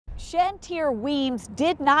Shanteari Weems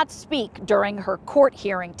did not speak during her court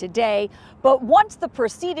hearing today, but once the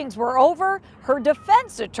proceedings were over, her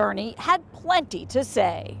defense attorney had plenty to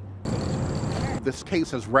say. This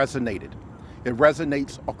case has resonated. It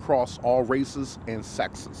resonates across all races and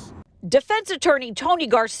sexes. Defense attorney Tony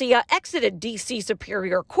Garcia exited D.C.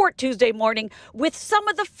 Superior Court Tuesday morning with some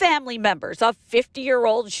of the family members of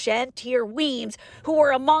 50-year-old Shanteari Weems, who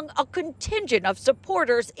were among a contingent of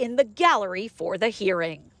supporters in the gallery for the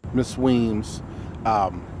hearing. Ms. Weems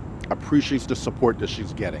appreciates the support that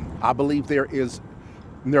she's getting. I believe there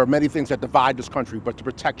are many things that divide this country, but the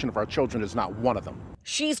protection of our children is not one of them.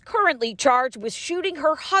 She's currently charged with shooting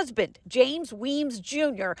her husband, James Weems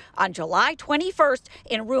Jr., on July 21st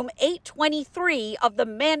in room 823 of the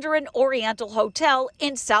Mandarin Oriental Hotel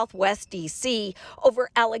in Southwest D.C. over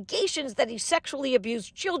allegations that he sexually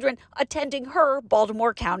abused children attending her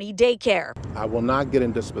Baltimore County daycare. I will not get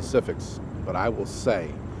into specifics, but I will say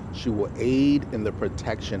she will aid in the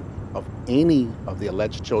protection of any of the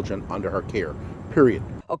alleged children under her care, period.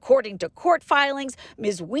 According to court filings,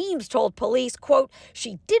 Ms. Weems told police, quote,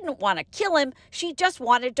 she didn't want to kill him, she just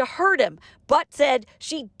wanted to hurt him, but said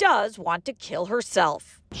she does want to kill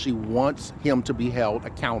herself. She wants him to be held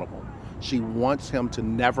accountable. She wants him to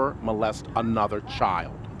never molest another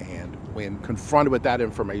child. And when confronted with that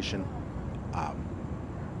information,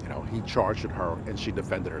 he charged her and she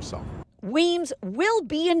defended herself. Weems will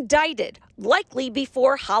be indicted, likely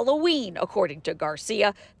before Halloween, according to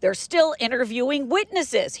Garcia. They're still interviewing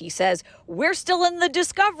witnesses. He says, we're still in the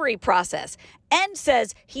discovery process, and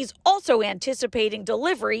says he's also anticipating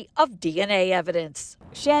delivery of DNA evidence.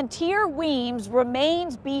 Shanteari Weems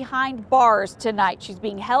remains behind bars tonight. She's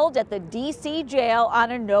being held at the D.C. jail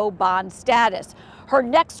on a no bond status. Her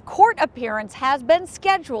next court appearance has been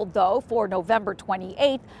scheduled, though, for November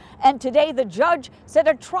 28th, and today the judge set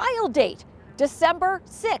a trial date, December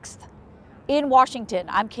 6th. In Washington,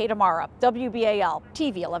 I'm Kate Amara,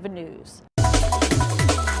 WBAL-TV 11 News.